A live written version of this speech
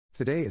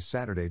Today is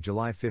Saturday,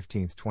 July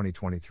 15,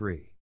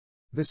 2023.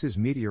 This is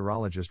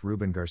meteorologist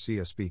Ruben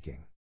Garcia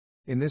speaking.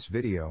 In this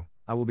video,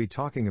 I will be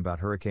talking about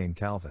Hurricane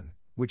Calvin,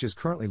 which is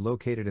currently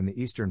located in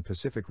the eastern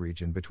Pacific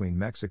region between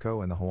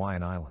Mexico and the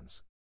Hawaiian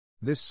Islands.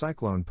 This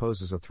cyclone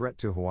poses a threat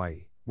to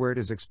Hawaii, where it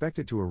is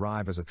expected to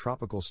arrive as a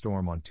tropical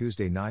storm on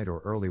Tuesday night or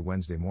early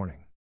Wednesday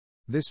morning.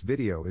 This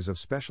video is of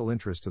special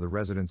interest to the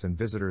residents and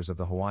visitors of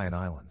the Hawaiian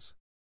Islands.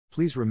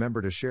 Please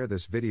remember to share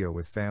this video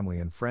with family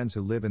and friends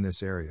who live in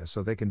this area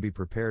so they can be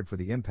prepared for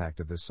the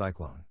impact of this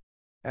cyclone.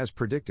 As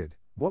predicted,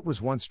 what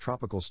was once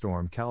Tropical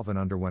Storm Calvin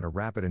underwent a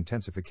rapid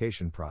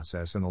intensification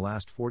process in the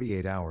last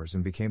 48 hours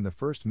and became the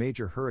first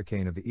major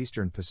hurricane of the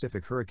eastern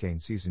Pacific hurricane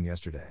season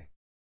yesterday.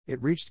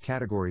 It reached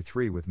Category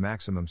 3 with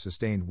maximum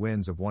sustained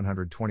winds of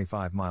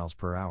 125 miles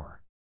per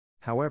hour.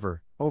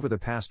 However, over the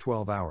past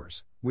 12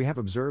 hours, we have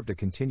observed a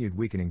continued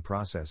weakening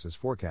process as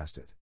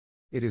forecasted.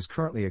 It is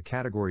currently a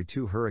Category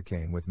 2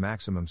 hurricane with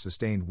maximum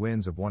sustained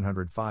winds of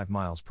 105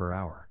 miles per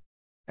hour.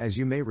 As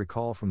you may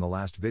recall from the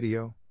last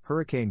video,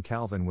 Hurricane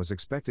Calvin was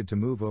expected to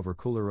move over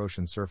cooler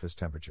ocean surface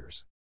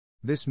temperatures.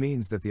 This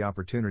means that the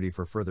opportunity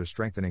for further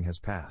strengthening has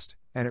passed,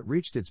 and it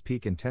reached its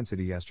peak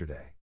intensity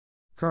yesterday.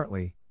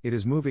 Currently, it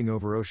is moving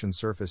over ocean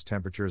surface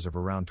temperatures of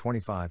around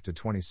 25 to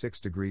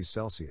 26 degrees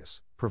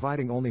Celsius,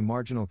 providing only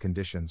marginal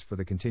conditions for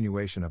the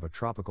continuation of a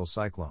tropical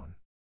cyclone.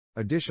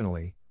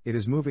 Additionally, it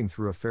is moving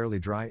through a fairly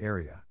dry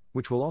area,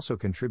 which will also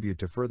contribute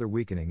to further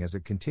weakening as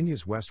it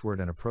continues westward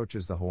and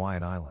approaches the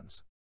Hawaiian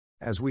Islands.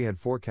 As we had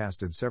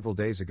forecasted several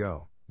days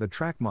ago, the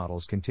track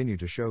models continue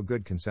to show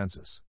good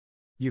consensus.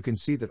 You can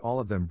see that all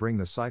of them bring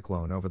the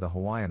cyclone over the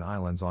Hawaiian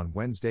Islands on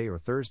Wednesday or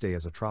Thursday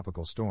as a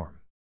tropical storm.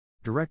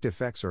 Direct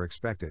effects are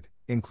expected,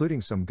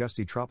 including some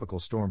gusty tropical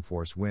storm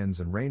force winds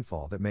and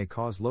rainfall that may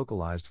cause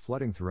localized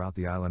flooding throughout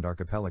the island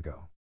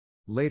archipelago.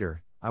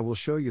 Later, I will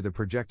show you the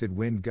projected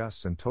wind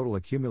gusts and total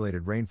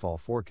accumulated rainfall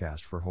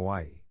forecast for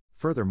Hawaii.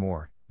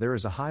 Furthermore, there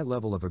is a high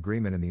level of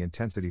agreement in the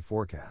intensity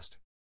forecast.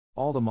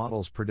 All the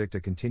models predict a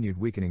continued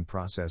weakening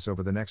process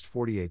over the next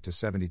 48 to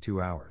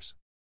 72 hours.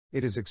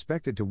 It is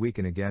expected to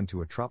weaken again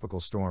to a tropical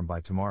storm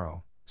by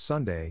tomorrow,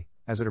 Sunday,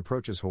 as it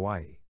approaches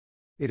Hawaii.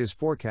 It is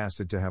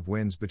forecasted to have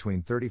winds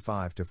between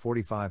 35 to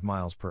 45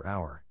 miles per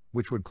hour,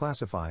 which would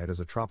classify it as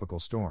a tropical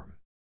storm.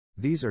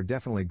 These are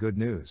definitely good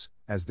news,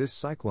 as this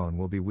cyclone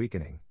will be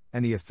weakening,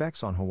 and the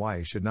effects on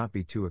Hawaii should not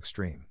be too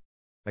extreme.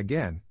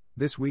 Again,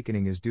 this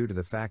weakening is due to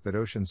the fact that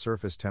ocean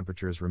surface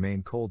temperatures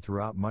remain cold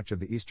throughout much of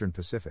the eastern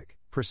Pacific,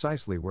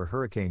 precisely where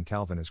Hurricane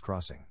Calvin is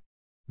crossing.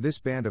 This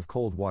band of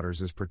cold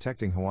waters is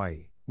protecting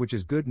Hawaii, which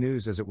is good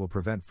news as it will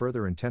prevent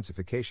further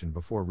intensification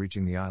before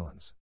reaching the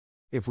islands.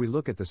 If we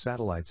look at the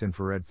satellite's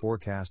infrared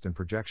forecast and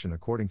projection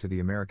according to the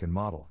American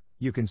model,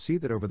 you can see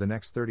that over the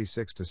next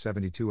 36 to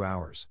 72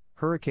 hours,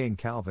 Hurricane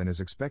Calvin is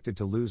expected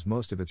to lose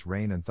most of its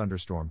rain and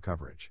thunderstorm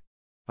coverage.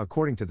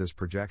 According to this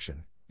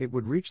projection, it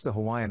would reach the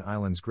Hawaiian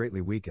Islands greatly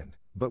weakened,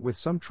 but with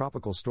some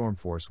tropical storm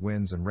force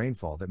winds and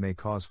rainfall that may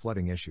cause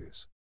flooding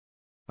issues.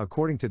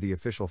 According to the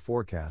official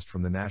forecast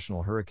from the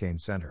National Hurricane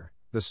Center,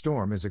 the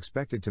storm is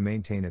expected to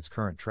maintain its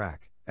current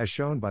track, as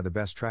shown by the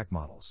best track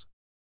models.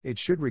 It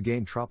should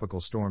regain tropical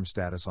storm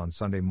status on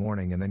Sunday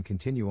morning and then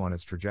continue on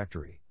its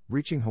trajectory,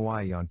 reaching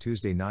Hawaii on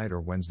Tuesday night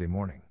or Wednesday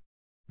morning.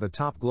 The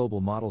top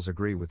global models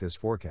agree with this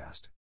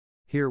forecast.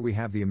 Here we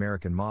have the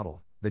American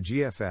model, the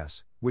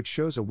GFS, which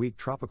shows a weak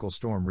tropical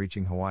storm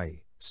reaching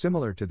Hawaii,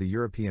 similar to the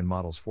European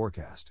model's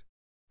forecast.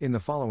 In the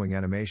following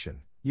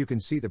animation, you can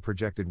see the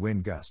projected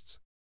wind gusts.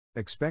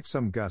 Expect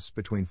some gusts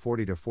between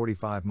 40 to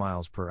 45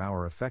 miles per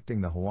hour affecting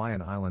the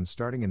Hawaiian Islands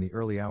starting in the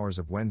early hours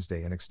of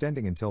Wednesday and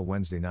extending until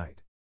Wednesday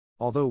night.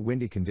 Although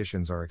windy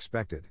conditions are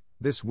expected,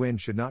 this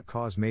wind should not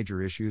cause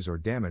major issues or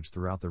damage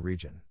throughout the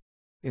region.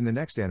 In the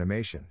next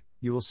animation,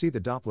 you will see the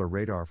Doppler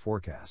radar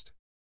forecast.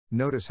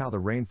 Notice how the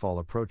rainfall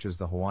approaches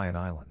the Hawaiian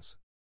Islands.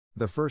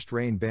 The first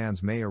rain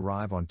bands may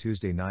arrive on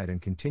Tuesday night and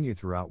continue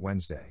throughout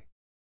Wednesday.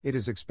 It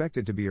is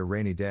expected to be a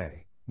rainy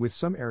day, with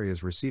some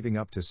areas receiving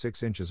up to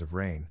 6 inches of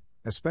rain,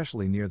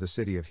 especially near the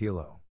city of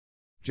Hilo.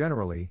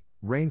 Generally,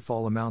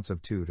 rainfall amounts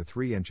of 2 to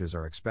 3 inches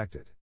are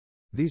expected.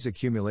 These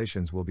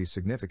accumulations will be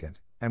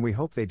significant, and we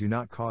hope they do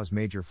not cause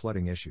major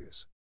flooding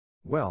issues.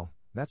 Well,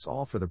 that's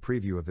all for the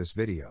preview of this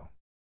video.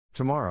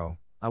 Tomorrow,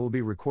 I will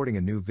be recording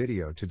a new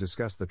video to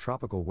discuss the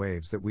tropical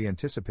waves that we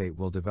anticipate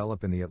will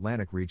develop in the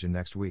Atlantic region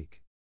next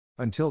week.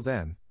 Until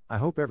then, I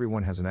hope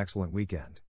everyone has an excellent weekend.